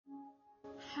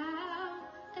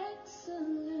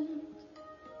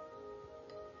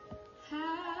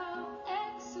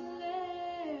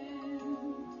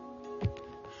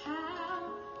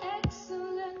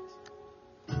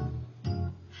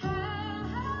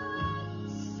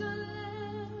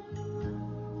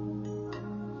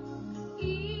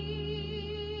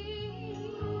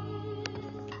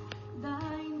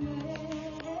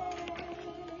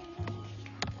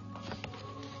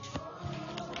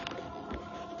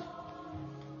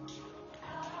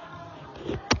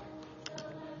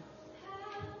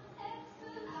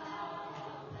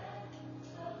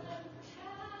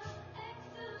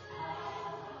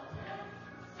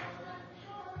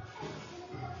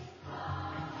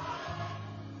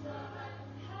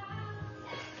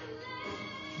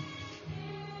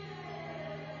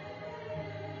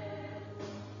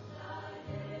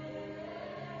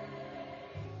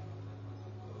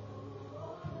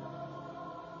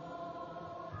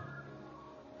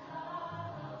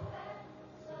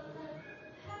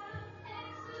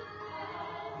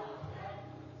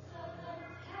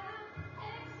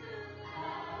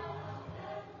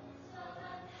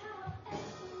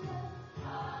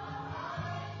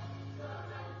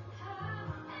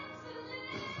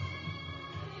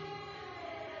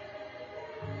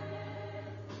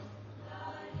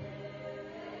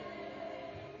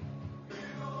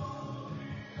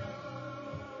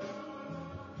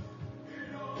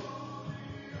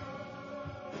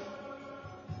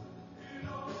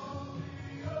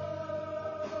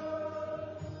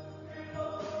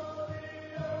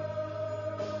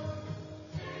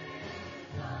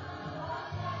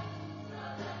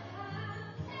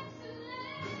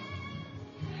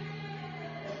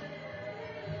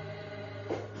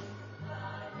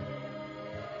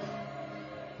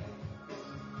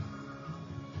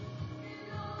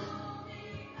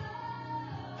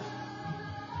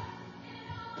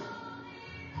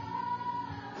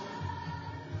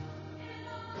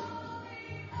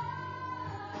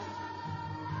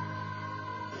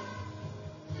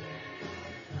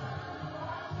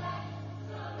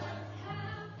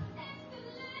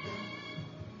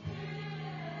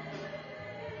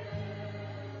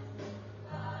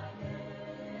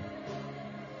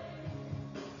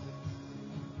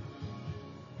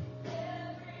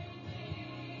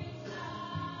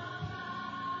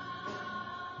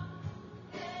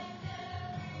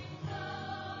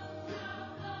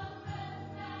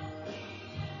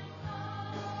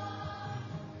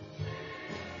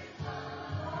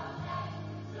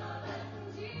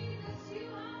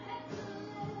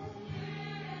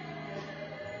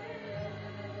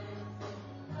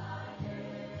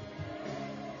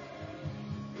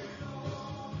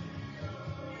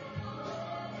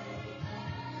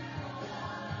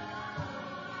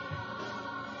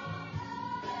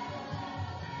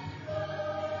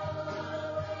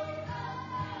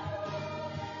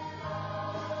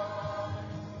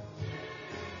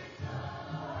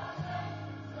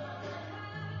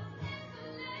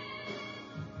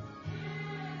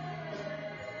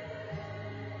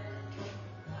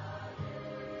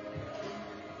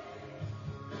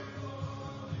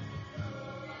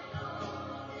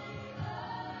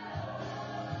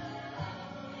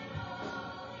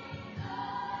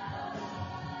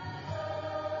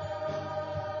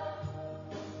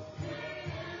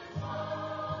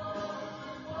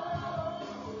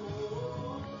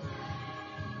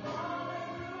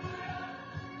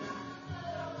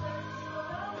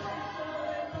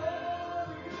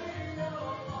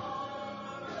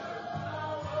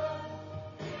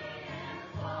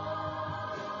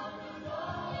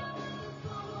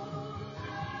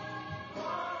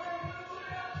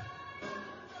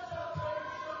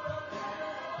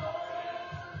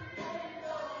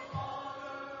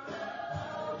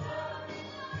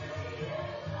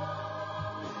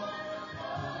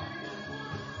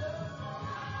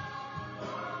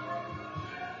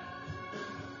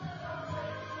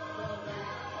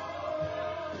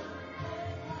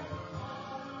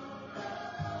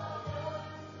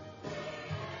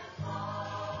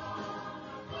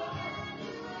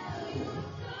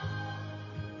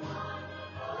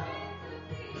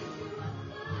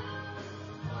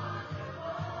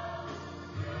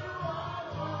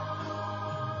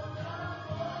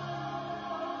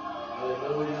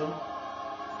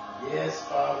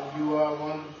are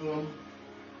wonderful.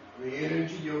 We enter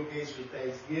into your gates with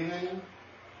thanksgiving.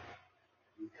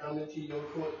 We come into your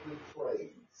court with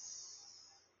praise.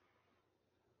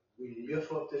 We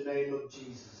lift up the name of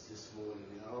Jesus this morning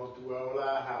and all throughout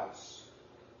our house,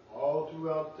 all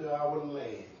throughout our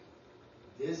land.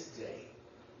 This day,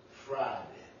 Friday,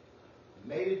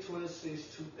 May the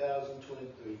 26th,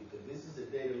 2023. For this is the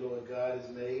day the Lord God has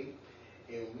made,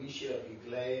 and we shall be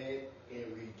glad and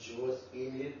rejoice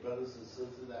in it. Brothers and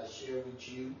sisters, I share with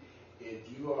you, if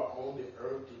you are on the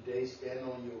earth today, stand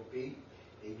on your feet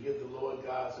and give the Lord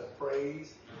God some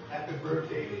praise. Happy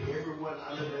birthday to everyone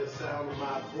under the sound of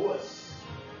my voice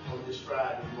on this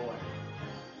Friday morning.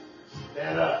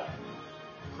 Stand up.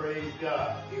 Praise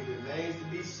God. It remains to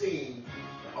be seen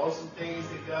the awesome things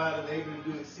that God is able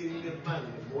to do exceedingly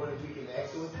abundantly, more than we can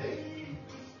ask or think.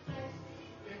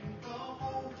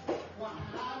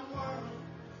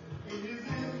 It is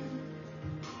in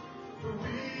the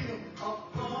will of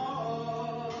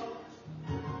God.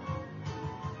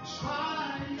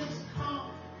 Trials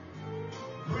come,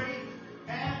 great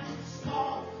and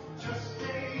small, just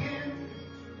stay in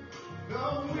the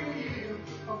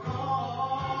will of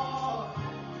God.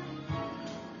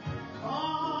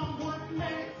 Come what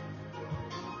may,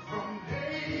 from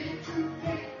day to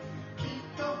day, keep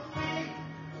the faith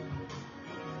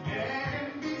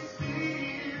and be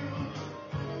still.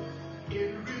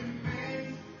 It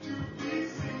remains to be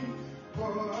seen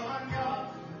what God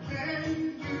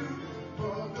can do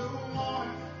for the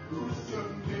one who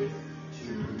submits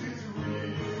to His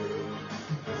will.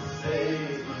 The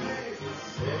Savior,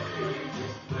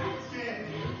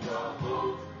 in the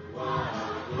whole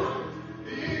wide world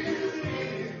is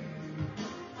in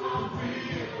the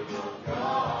will of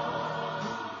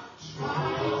God.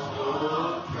 Trials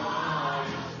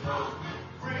come,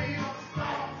 great or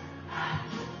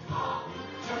small.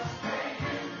 Just stay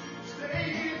in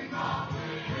the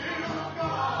will of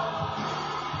God.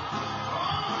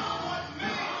 Oh, what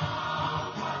may,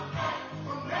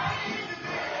 from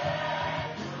day to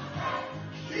day,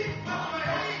 keep the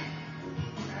faith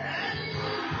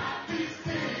and be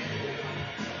still.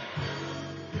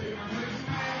 It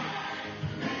remains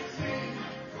to see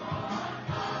what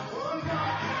God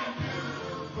can do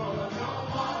for the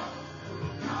one who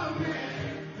submits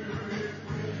to His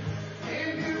will.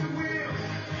 In His will.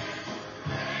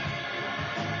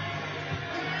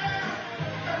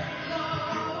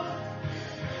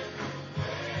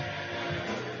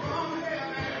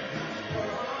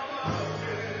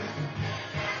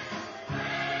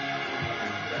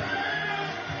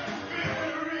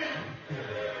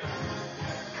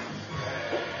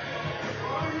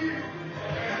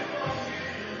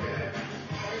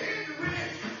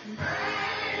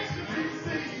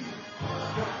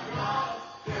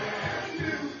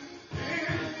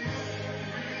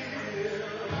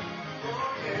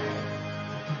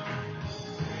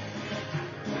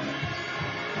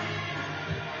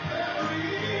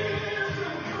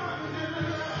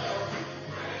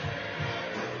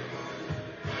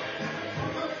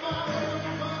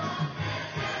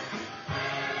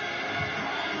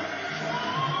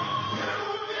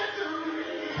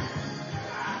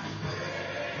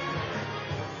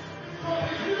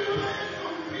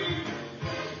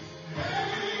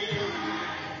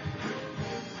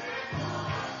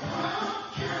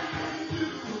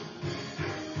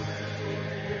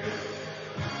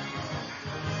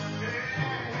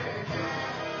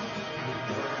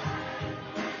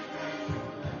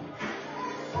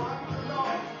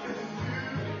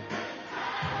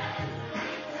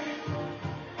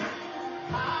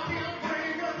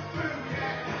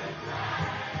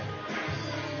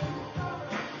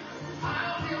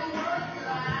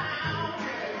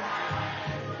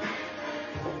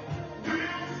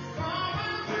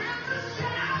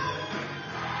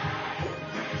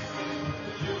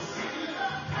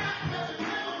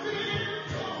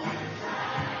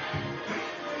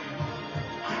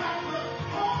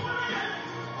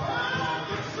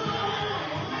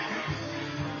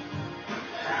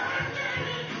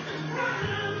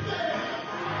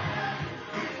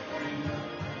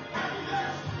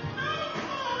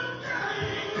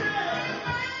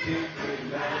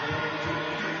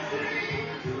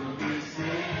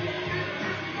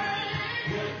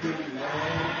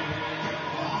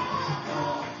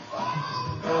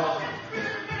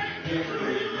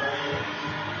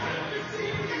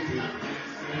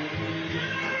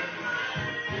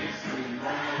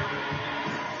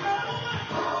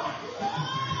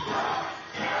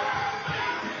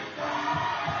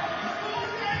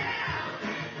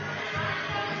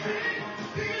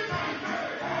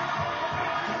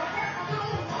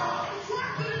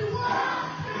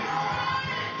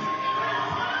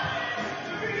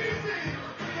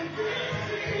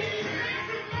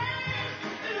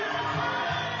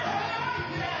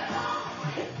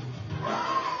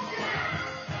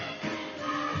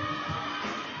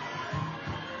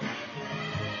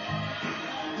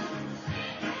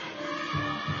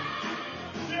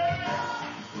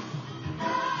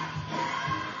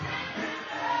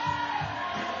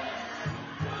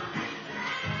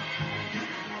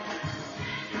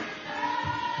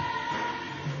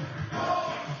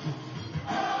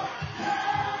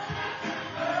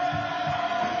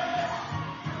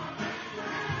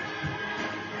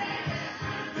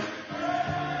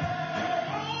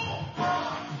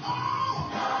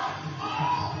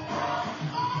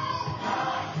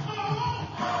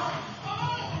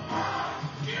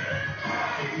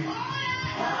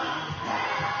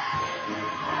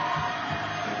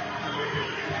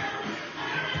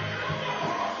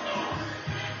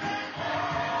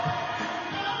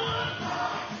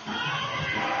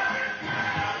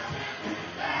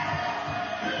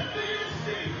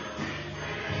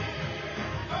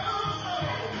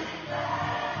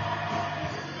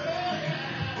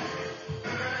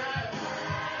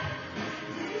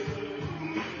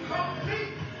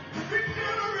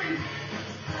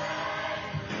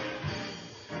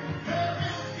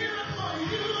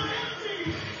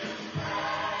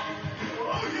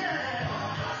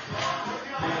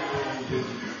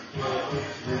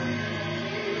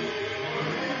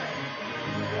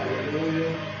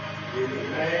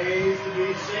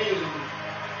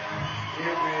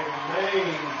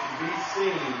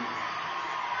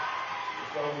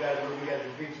 So we got the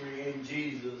victory in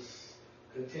Jesus.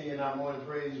 Continuing our morning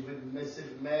praise with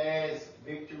Mississippi Mass.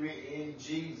 Victory in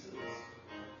Jesus.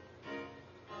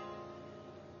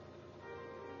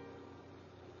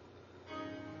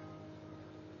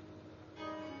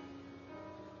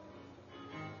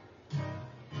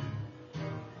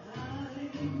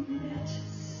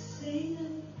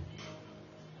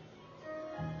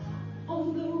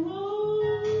 On the road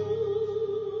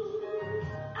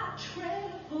I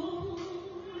travel,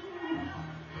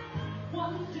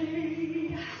 one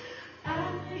day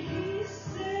and he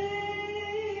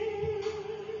said,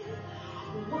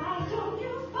 why don't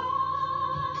you follow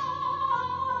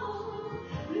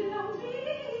me?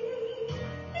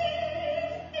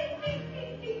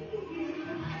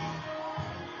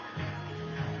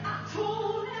 I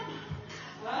told him,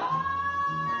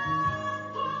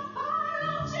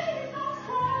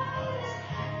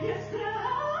 yes,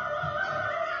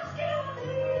 God, give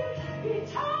me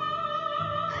eternal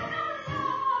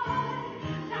life.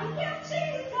 Now with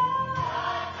Jesus,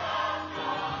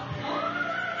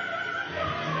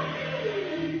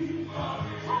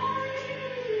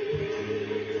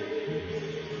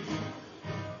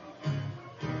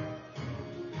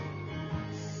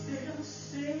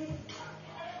 say,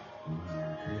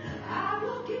 I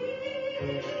will give you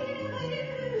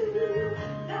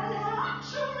the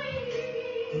luxury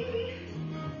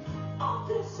of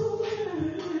this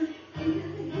world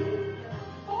in here.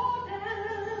 Fall down,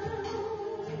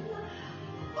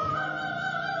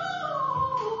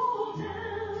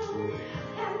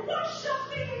 and worship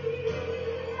me.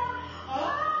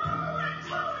 Oh, I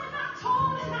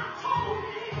told him,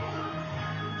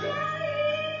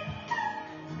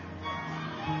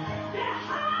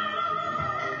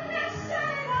 behind this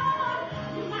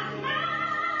Satan, my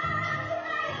mind's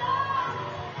made up.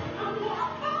 I'm gonna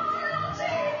follow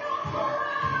Jesus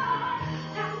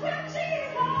Christ, and with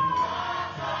Jesus,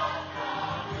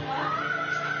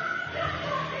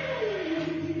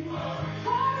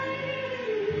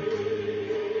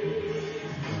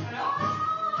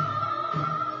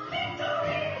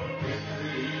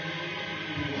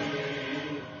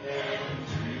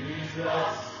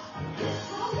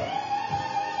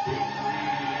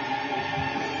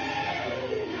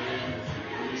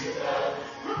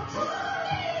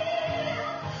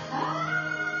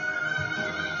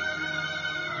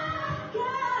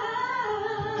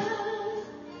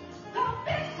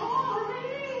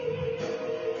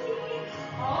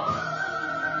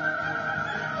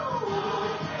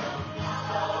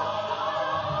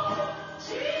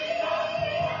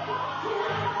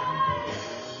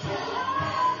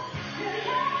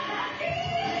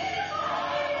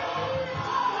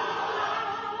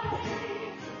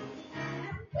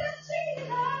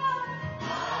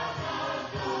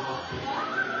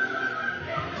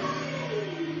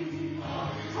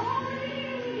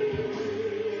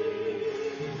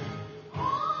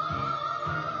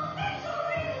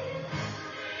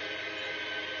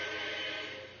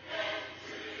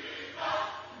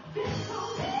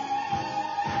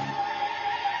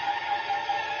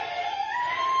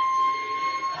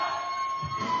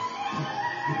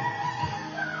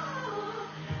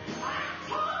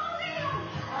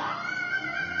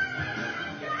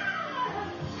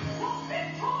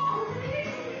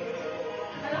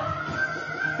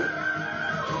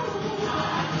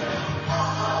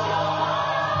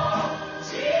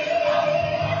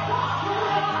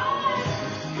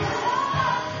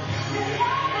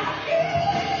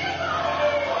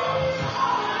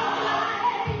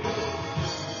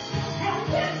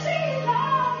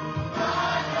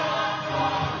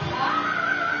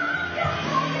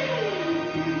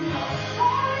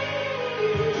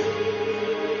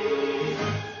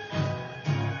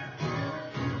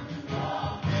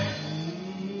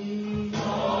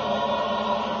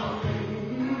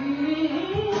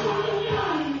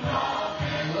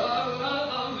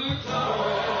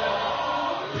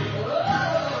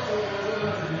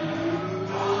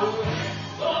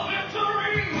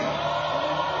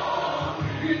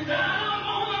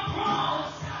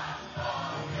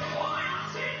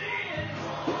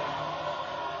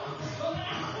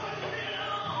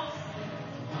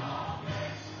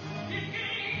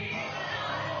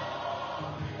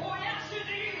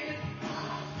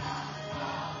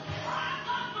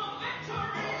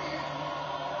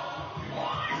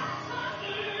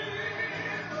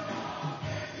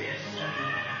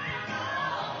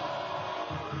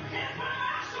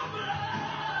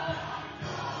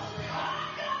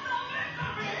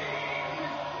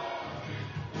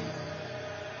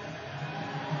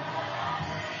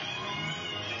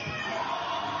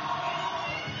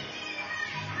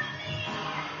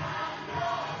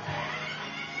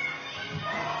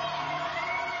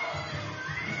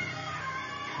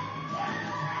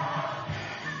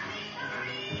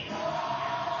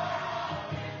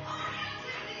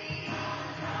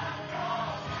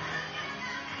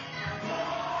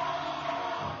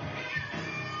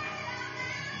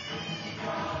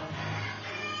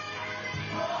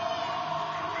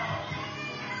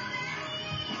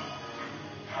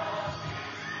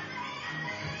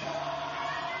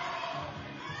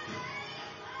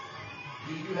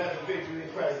 you have the victory in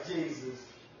Christ Jesus?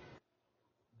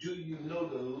 Do you know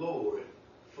the Lord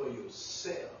for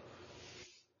yourself?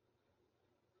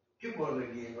 Good morning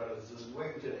again, brothers and sisters.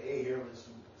 Welcome to the A. Harris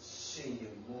Senior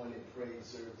Morning Praise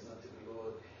Service unto the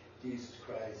Lord Jesus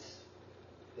Christ,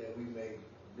 that we may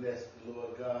bless the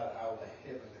Lord God, our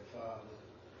Heavenly Father.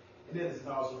 And it is an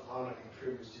awesome honor and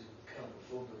privilege to come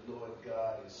before the Lord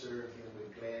God and serve Him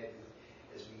with gladness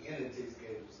as we enter His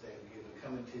gate with thanksgiving,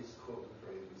 come into His court with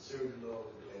praise. We serve the Lord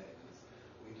with gladness.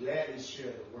 We gladly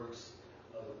share the works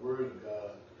of the Word of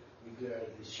God. We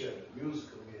gladly share the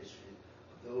musical ministry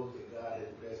of those that God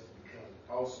has blessed to become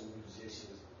awesome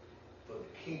musicians for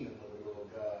the kingdom of the Lord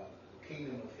God, the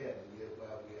kingdom of heaven, yet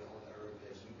while we are on the earth,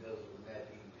 as we does with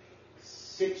Matthew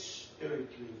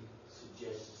 6:33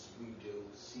 suggests we do.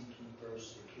 Seek ye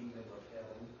first the kingdom of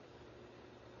heaven,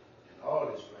 and all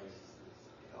its righteousness,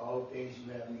 and all things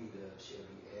you have need of shall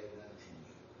be added unto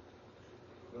you.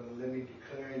 Brother, let me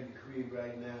declare and decree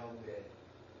right now that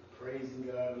praising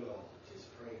God alone, just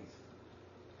praise Him.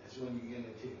 That's when you enter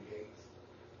to the gates.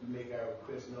 You make our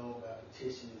request known by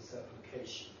petition and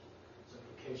supplication.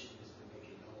 Supplication is to make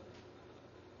it known.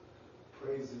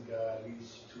 Praising God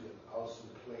leads you to an awesome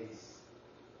place,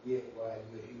 yet while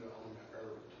you're here on the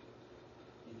earth.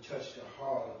 You touch the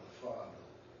heart of the Father.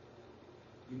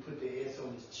 You put the S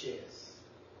on His chest.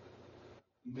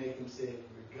 You make Him say,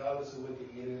 regardless of what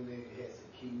the enemy has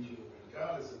accused you of,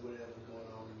 regardless of whatever's going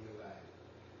on in your life,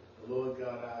 the Lord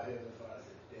God, our Heavenly Father,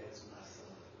 said, that's my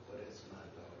son, or that's my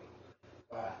daughter.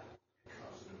 Why?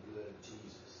 Because of the blood of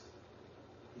Jesus.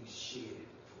 He shed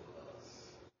it for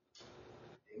us.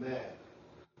 Amen.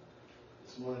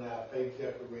 This morning our faith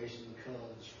declaration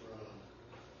comes from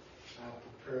our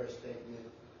prepared statement,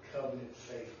 covenant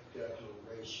faith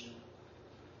declaration.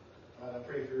 I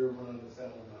pray for everyone on the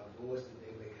sound of my voice that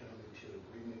they may come into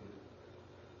agreement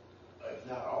with, if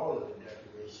not all of the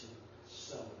declaration,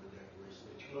 some of the declaration.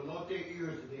 That you will anoint their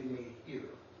ears that they may hear.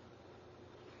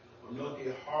 Anoint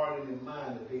their heart and their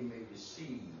mind that they may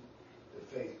receive the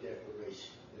faith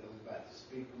declaration that I'm about to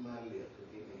speak from my lips,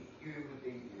 that they may hear with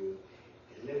their ear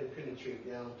and let it penetrate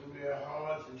down through their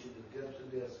hearts into the depths of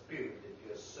their spirit, that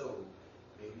their soul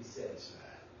may be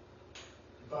satisfied.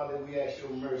 Father, we ask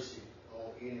your mercy on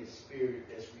any spirit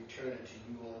that's returning to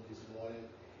you on this morning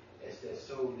as that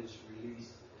soul is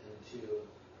released until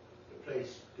the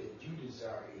place that you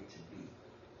desire it to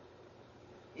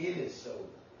be. Any soul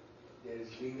that is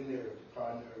leaving the earth,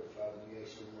 departing the earth, Father, we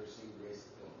ask your mercy and grace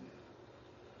upon them.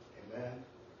 Amen.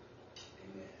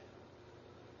 Amen.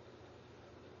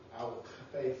 Our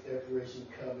faith declaration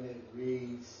covenant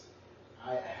reads,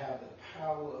 I have the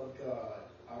power of God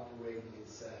operating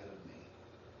inside of me.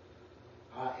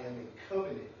 I am in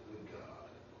covenant with God,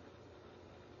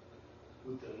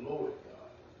 with the Lord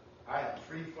God. I am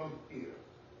free from fear.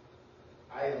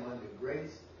 I am under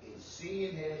grace, and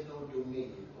sin has no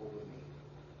dominion over me.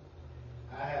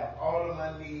 I have all of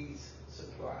my needs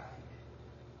supplied.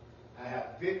 I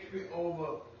have victory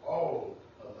over all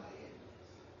of my enemies.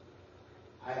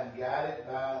 I am guided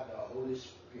by the Holy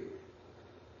Spirit.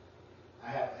 I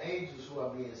have angels who are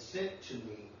being sent to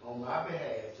me on my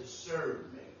behalf to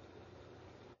serve me.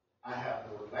 I have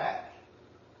no lack.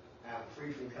 I am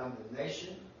free from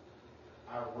condemnation.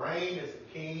 I reign as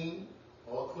a king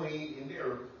or queen in the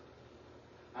earth.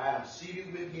 I am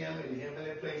seated with Him in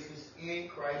heavenly places in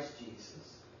Christ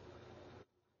Jesus.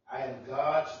 I am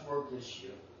God's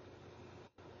workmanship.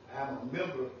 I am a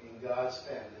member in God's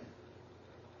family.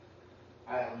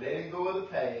 I am letting go of the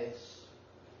past.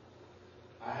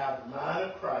 I have the mind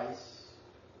of Christ.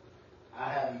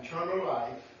 I have eternal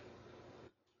life.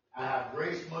 I have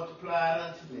grace multiplied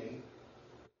unto me.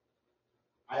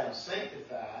 I am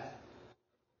sanctified.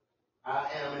 I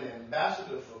am an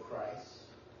ambassador for Christ.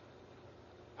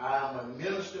 I am a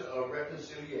minister of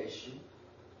reconciliation.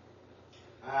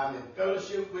 I am in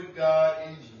fellowship with God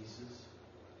in Jesus.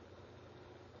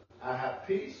 I have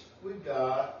peace with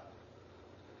God.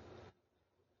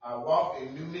 I walk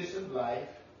in newness of life.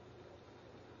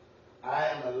 I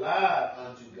am alive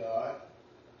unto God.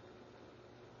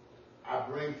 I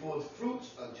bring forth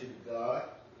fruits unto God.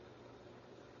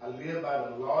 I live by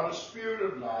the law of the Spirit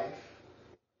of life.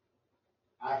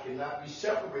 I cannot be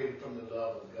separated from the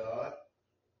love of God.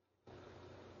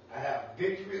 I have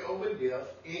victory over death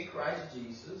in Christ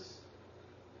Jesus.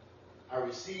 I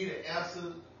receive the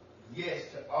answer yes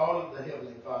to all of the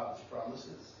Heavenly Father's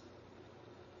promises.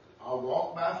 I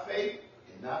walk by faith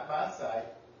and not by sight.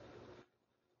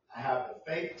 I have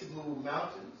the faith to move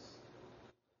mountains.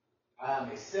 I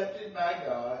am accepted by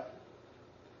God.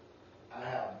 I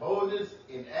have boldness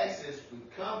and access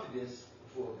with confidence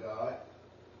before God.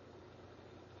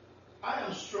 I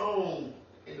am strong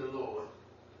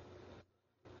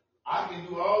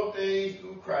things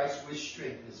through Christ which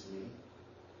strengthens me.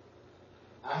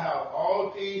 I have all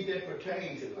things that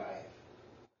pertain to life.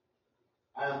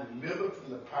 I am delivered from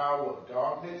the power of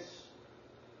darkness.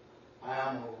 I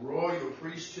am a royal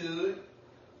priesthood.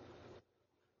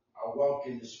 I walk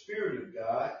in the Spirit of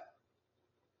God.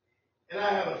 And I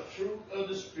have a fruit of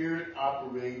the Spirit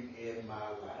operating in my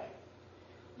life.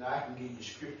 Now I can give you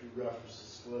scripture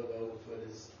references for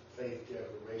this faith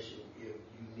declaration. If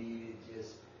you need it,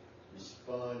 just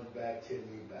respond back to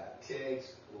me by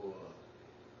text, or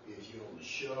if you're on the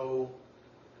show,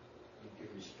 you can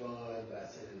respond by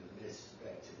sending a message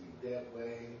back to me that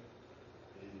way.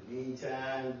 In the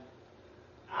meantime,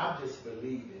 I'm just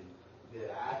believing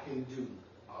that I can do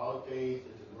all things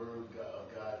that the Word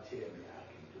of God tell me I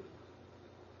can do.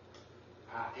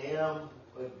 I am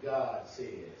what God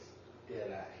says that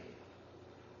I am.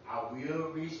 I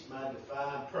will reach my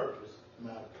defined purpose,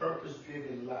 my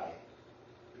purpose-driven life,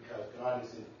 because God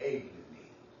is enabling me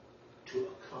to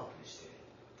accomplish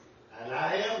that. And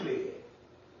I am led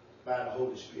by the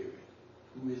Holy Spirit,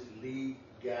 who is the lead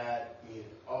guide in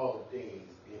all things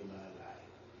in my life.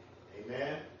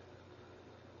 Amen.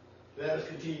 Let us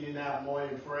continue now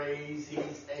morning praise.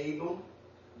 He's able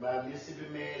by Mississippi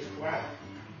Man's Choir.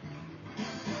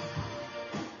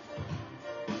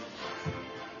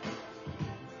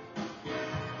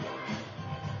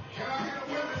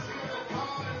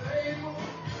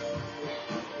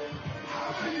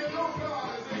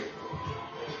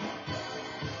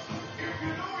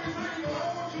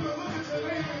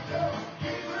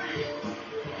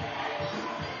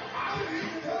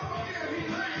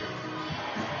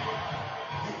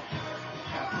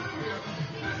 Hallelujah.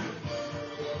 Listen,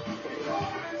 he's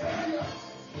open and tell you,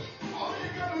 all you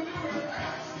gotta do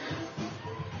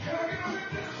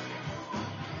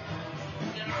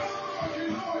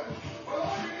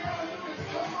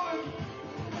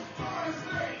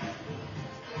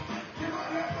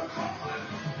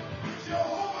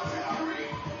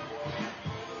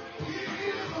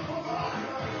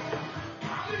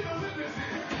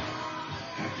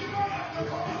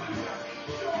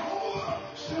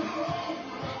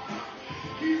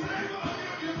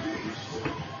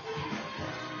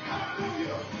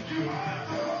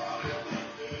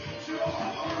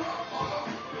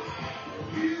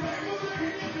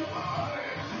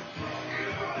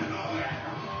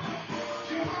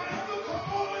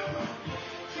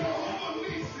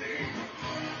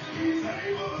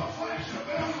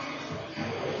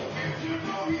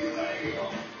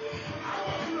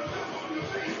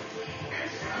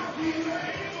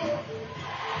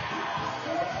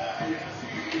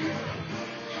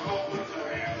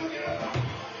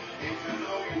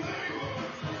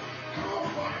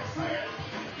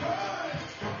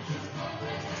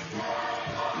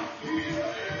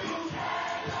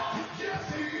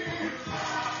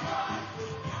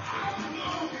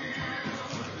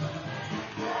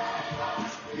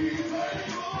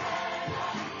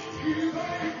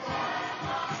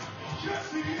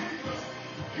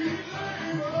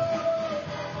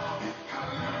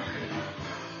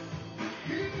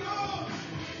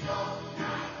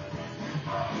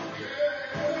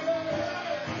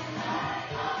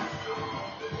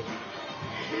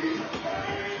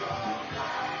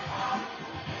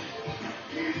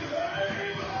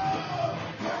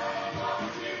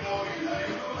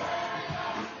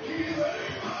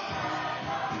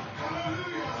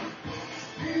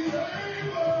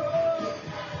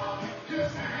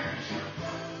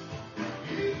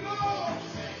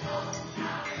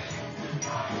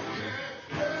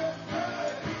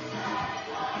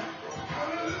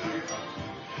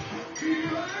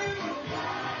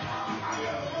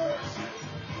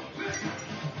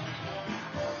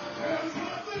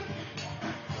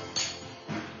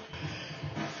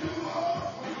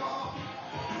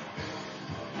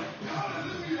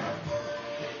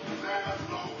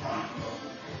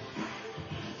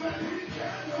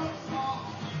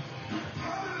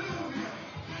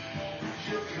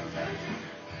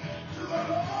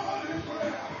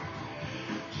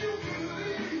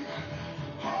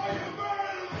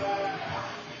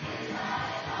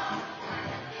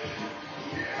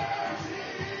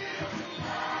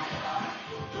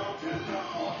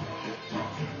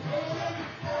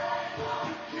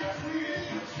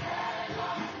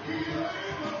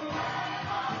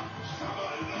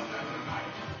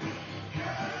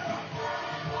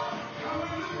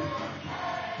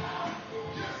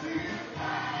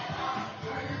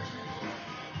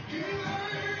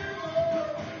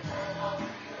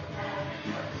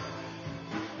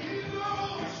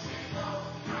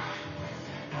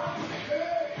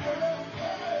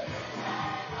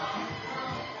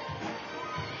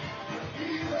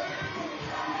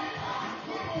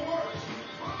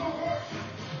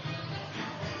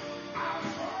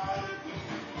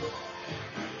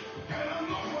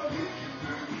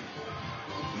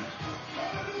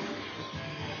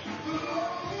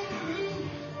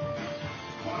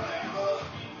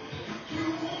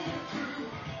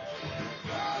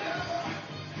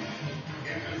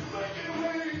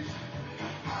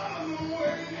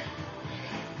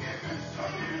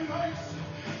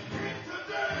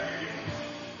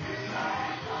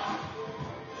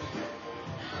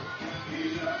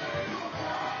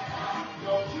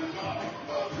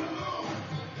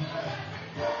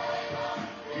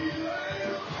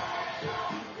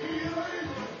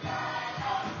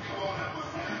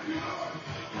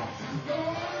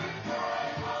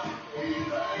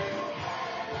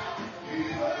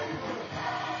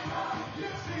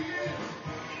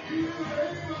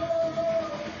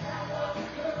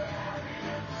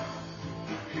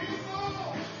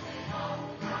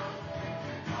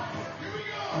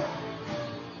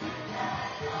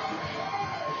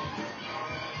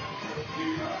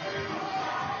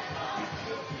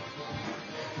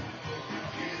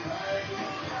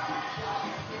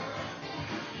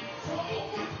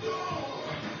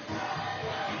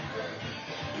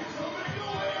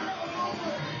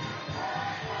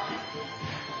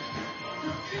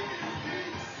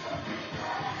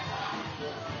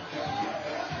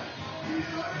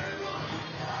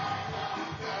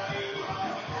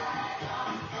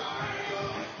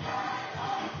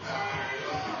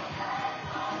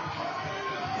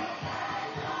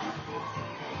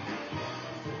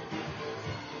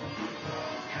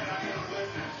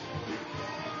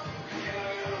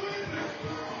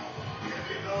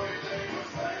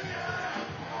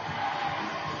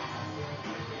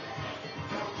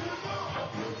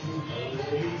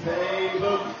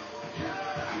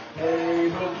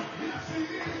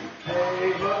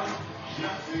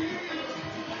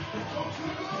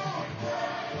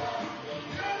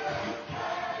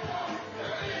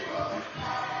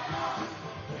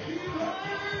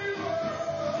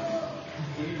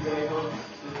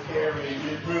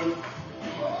through.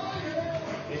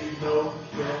 And you know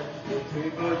that the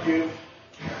people do.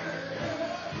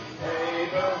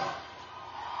 Amen.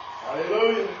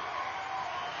 Hallelujah.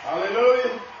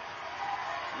 Hallelujah.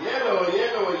 Yeah, Lord,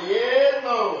 yeah, Lord, yeah,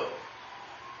 Lord.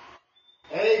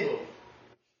 Able.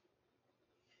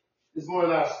 This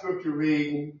morning our scripture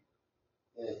reading,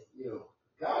 and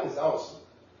God is awesome.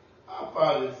 Our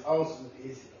Father is awesome.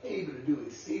 He's able to do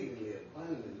exceedingly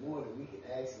abundantly more than we can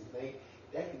ask and think.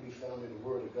 That can be found in the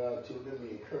Word of God too. Let me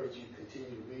encourage you to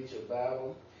continue to read your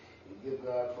Bible and give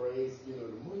God praise. The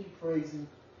more you praise Him,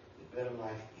 the better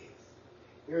life gets.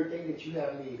 Everything that you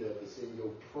have need of is in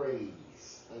your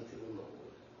praise unto the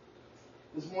Lord.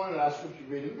 This morning our scripture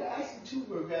reading, we got actually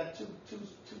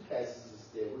two passages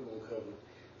there we're going to cover.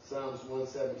 Psalms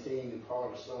 117 and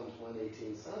part of Psalms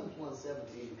 118. Psalms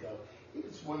 117 because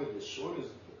it's one of the shortest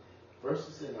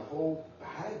verses in the whole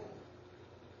Bible.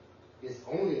 It's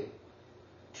only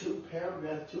 2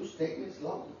 paragraphs, 2 statements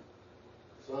long.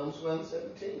 Psalms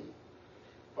 117.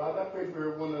 Father, I pray for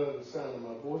everyone under the sound of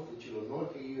my voice that you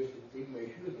anoint their ears that they may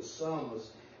hear the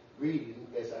psalmist reading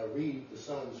as I read the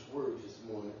psalmist's words this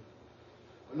morning.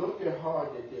 Anoint their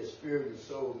heart that their spirit and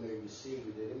soul may receive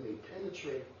it, that it may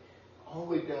penetrate all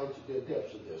the way down to the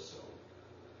depths of their soul.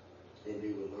 And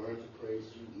they will learn to praise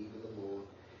you even the more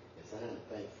as I am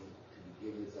thankful to be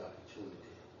given this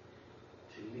opportunity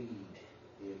to lead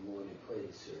in morning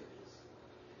praise service.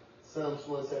 Psalms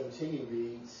 117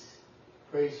 reads,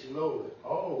 praise the Lord,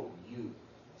 all you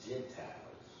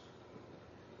Gentiles.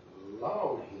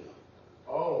 Laud him,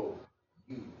 all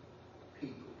you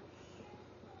peoples.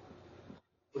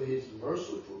 For his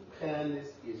merciful kindness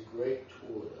is great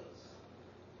toward us,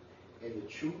 and the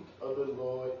truth of the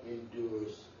Lord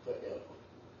endures forever.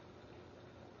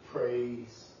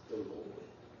 Praise the Lord.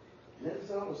 And that is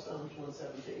all of Psalms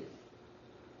 117.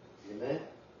 Amen.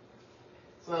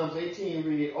 Psalms 18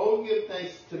 read, oh, give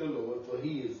thanks to the Lord, for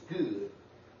he is good,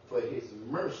 for his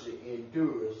mercy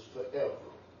endures forever.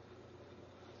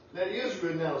 Let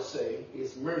Israel now say,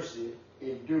 his mercy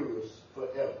endures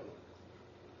forever.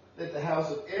 Let the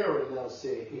house of Aaron now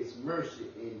say, his mercy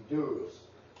endures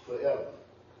forever.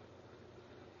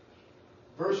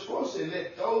 Verse 4 says,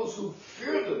 let those who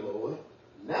fear the Lord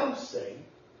now say,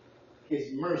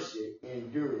 his mercy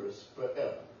endures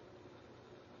forever.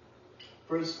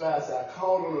 Verse 5 says, I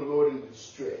called on the Lord in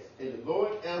distress, and the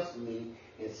Lord answered me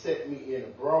and set me in a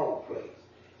broad place.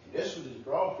 And that's what this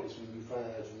broad place when you find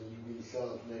when you read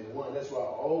Psalms 91. That's why I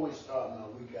always start my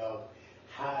week out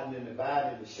hiding and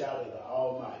abiding in the shadow of the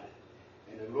Almighty.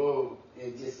 And the Lord,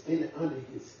 and just under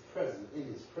his presence, in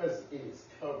his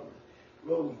covering.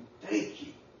 Lord, we thank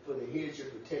you for the hedge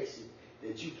of protection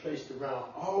that you placed around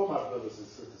all my brothers and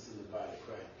sisters in the body of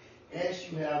Christ. As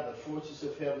you have the fortress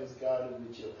of heavens guarded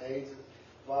with your angels,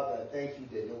 Father, I thank you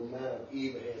that no man of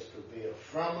evil has prevailed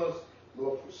from us,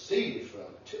 nor proceeded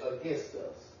against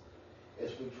us, as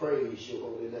we praise your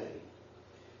holy name.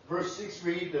 Verse 6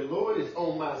 reads, the Lord is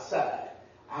on my side.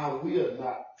 I will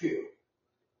not fear.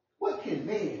 What can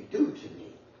man do to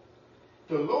me?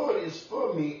 The Lord is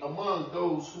for me among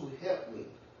those who help me.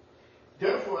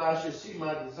 Therefore I shall see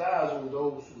my desires on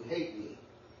those who hate me.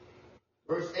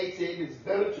 Verse 8 says, it is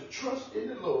better to trust in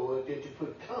the Lord than to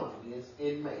put confidence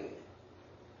in man.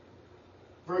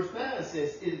 Verse 9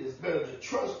 says, it is better to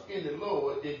trust in the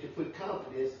Lord than to put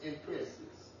confidence in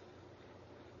princes.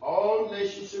 All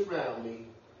nations surround me,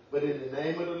 but in the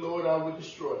name of the Lord I will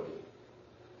destroy them.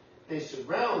 They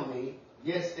surround me,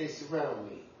 yes, they surround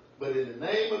me, but in the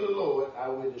name of the Lord I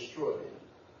will destroy them.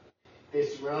 They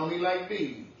surround me like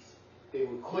bees. They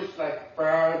will quench like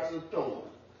fires of thorn.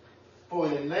 For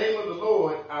in the name of the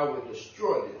Lord I will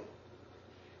destroy them.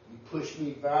 You push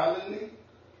me violently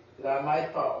that I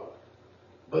might fall.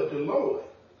 But the Lord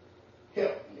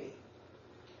helped me.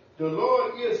 The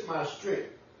Lord is my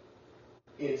strength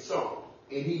in song,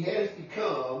 and he has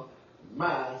become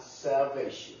my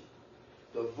salvation.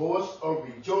 The voice of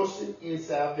rejoicing in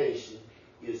salvation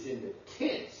is in the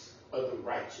tents of the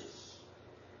righteous.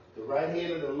 The right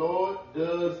hand of the Lord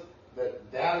does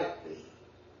valiantly.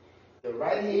 The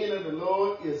right hand of the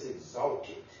Lord is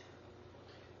exalted.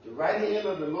 The right hand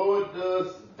of the Lord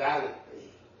does valiantly.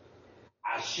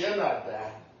 I shall not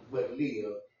die, but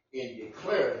live and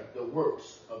declare the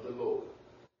works of the Lord.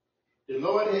 The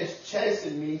Lord has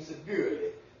chastened me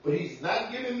severely, but he's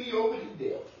not given me over to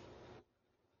death.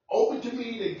 Open to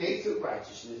me the gates of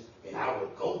righteousness, and I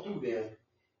will go through them,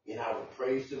 and I will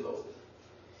praise the Lord.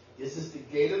 This is the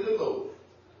gate of the Lord,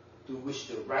 through which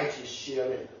the righteous shall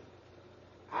enter.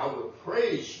 I will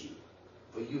praise you,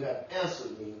 for you have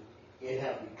answered me, and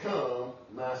have become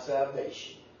my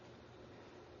salvation.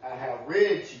 I have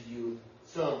read to you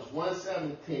Psalms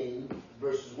 117,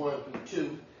 verses 1 through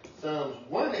 2, Psalms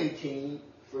 118,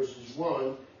 verses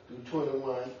 1 through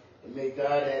 21, and may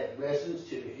God add blessings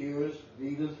to the hearers,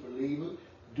 readers, believers,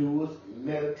 doers,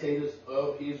 meditators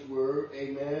of his word.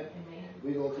 Amen. Amen.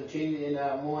 We're going to continue in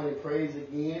our morning praise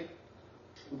again.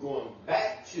 We're going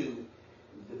back to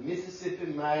the Mississippi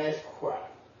Mass Choir.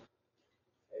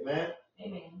 Amen.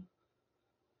 Amen.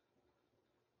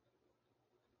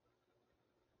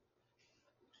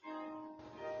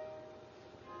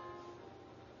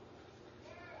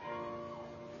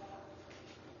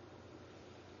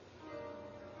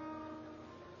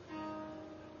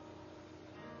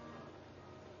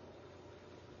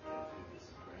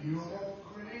 Your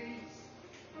grace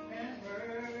and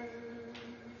mercy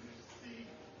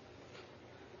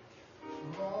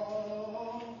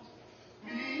brought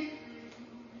me through.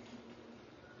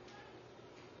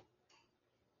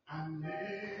 I'm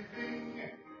living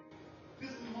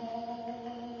this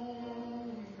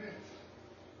moment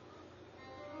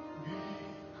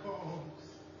because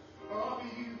of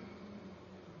you.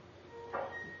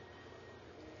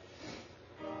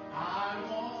 I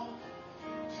want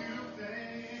to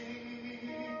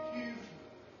thank you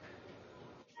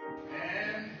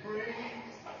and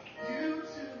praise you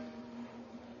too.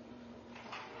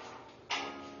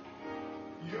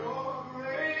 Your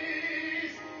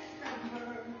grace and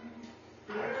mercy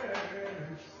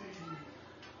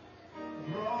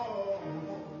brought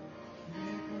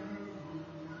me through.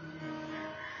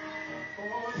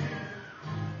 Oh, yeah.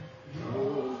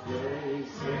 Your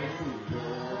grace and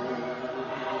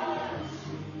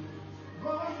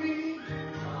Brought me.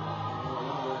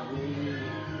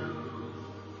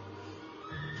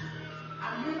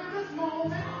 I'm living this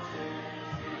moment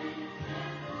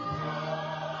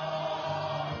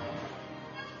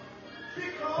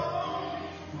because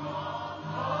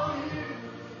of you.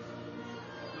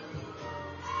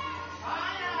 I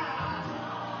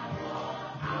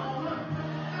wanna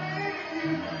thank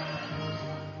you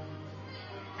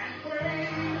and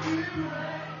praise you,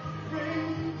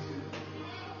 praise you.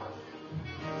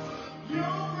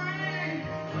 Your grace,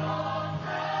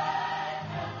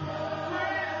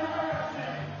 mercy,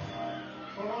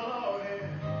 oh Lord,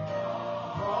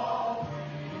 brought me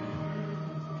through.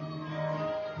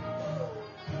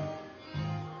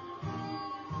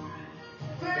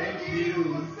 Thank you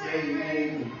for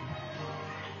saving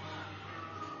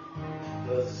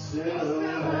the a sinner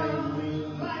sinner like me.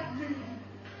 like me.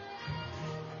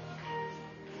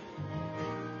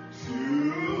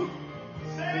 To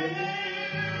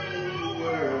save the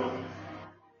world,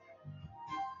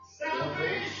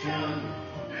 salvation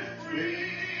is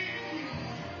free.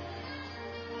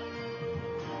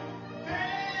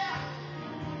 There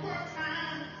were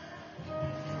times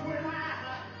when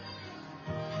I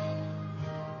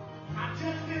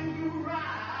just didn't do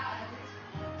right.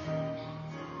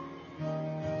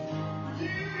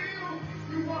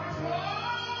 You were close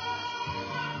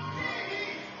to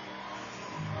me,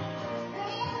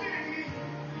 morning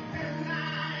and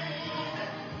night.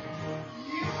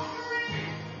 Your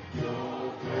grace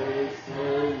Your grace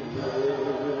and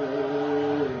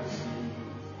mercy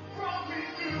brought me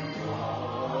through.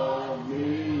 brought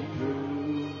me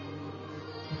through.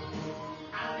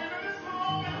 I'm living this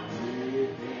moment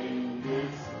Living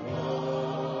this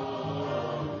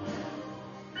moment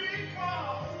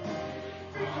because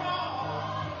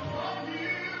of you.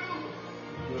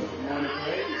 Good morning,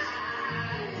 praise.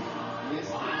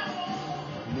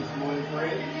 This morning,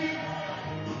 praise.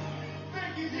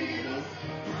 Thank you, Jesus,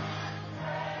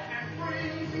 and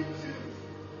praise you too.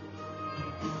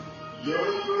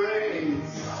 Your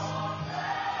grace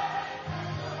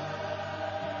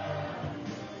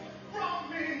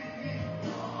Brought me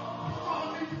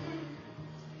through.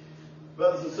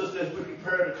 Brothers and sisters, as we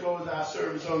prepare to close our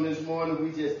service on this morning,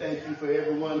 we just thank you for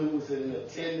everyone who was in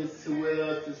attendance with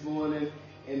us this morning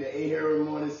in the A-Hero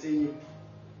Morning Senior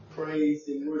Praise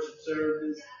and Worship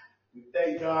Service. We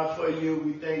thank God for you.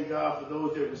 We thank God for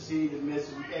those that received the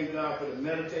message. We thank God for the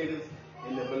meditators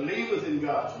and the believers in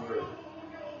God's Word.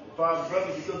 And Father,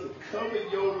 brothers and sisters, cover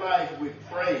your life with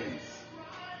praise.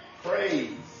 Praise.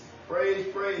 Praise,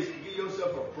 praise. Give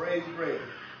yourself a praise break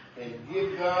and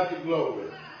give God the glory.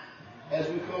 As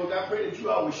we close, I pray that you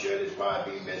all will share this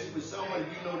Podbean message with someone that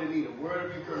you know that need a word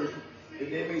of encouragement, that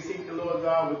they may seek the Lord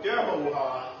God with their whole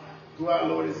heart through our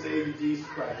Lord and Savior Jesus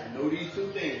Christ. And know these two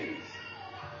things.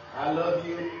 I love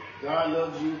you. God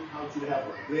loves you. I want you to have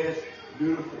a blessed,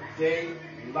 beautiful day,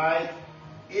 life.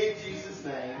 In Jesus'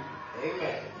 name,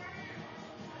 amen.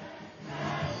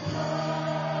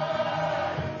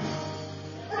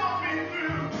 Brought me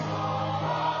through.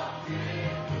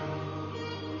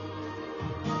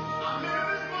 I'm living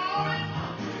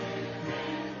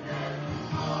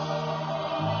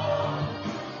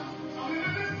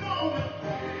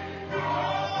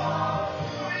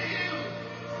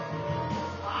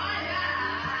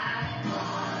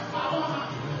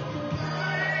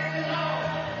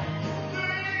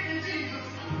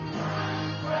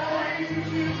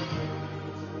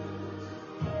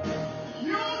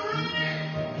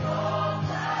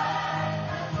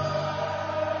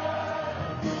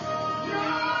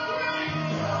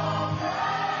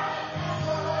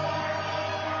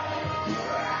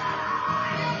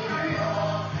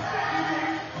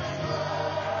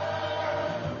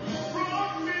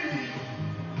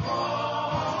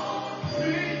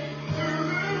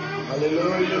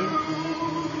Hallelujah.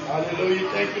 Hallelujah.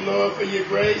 Thank you, Lord, for your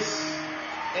grace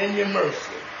and your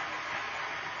mercy.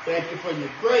 Thank you for your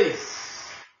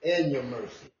grace and your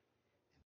mercy.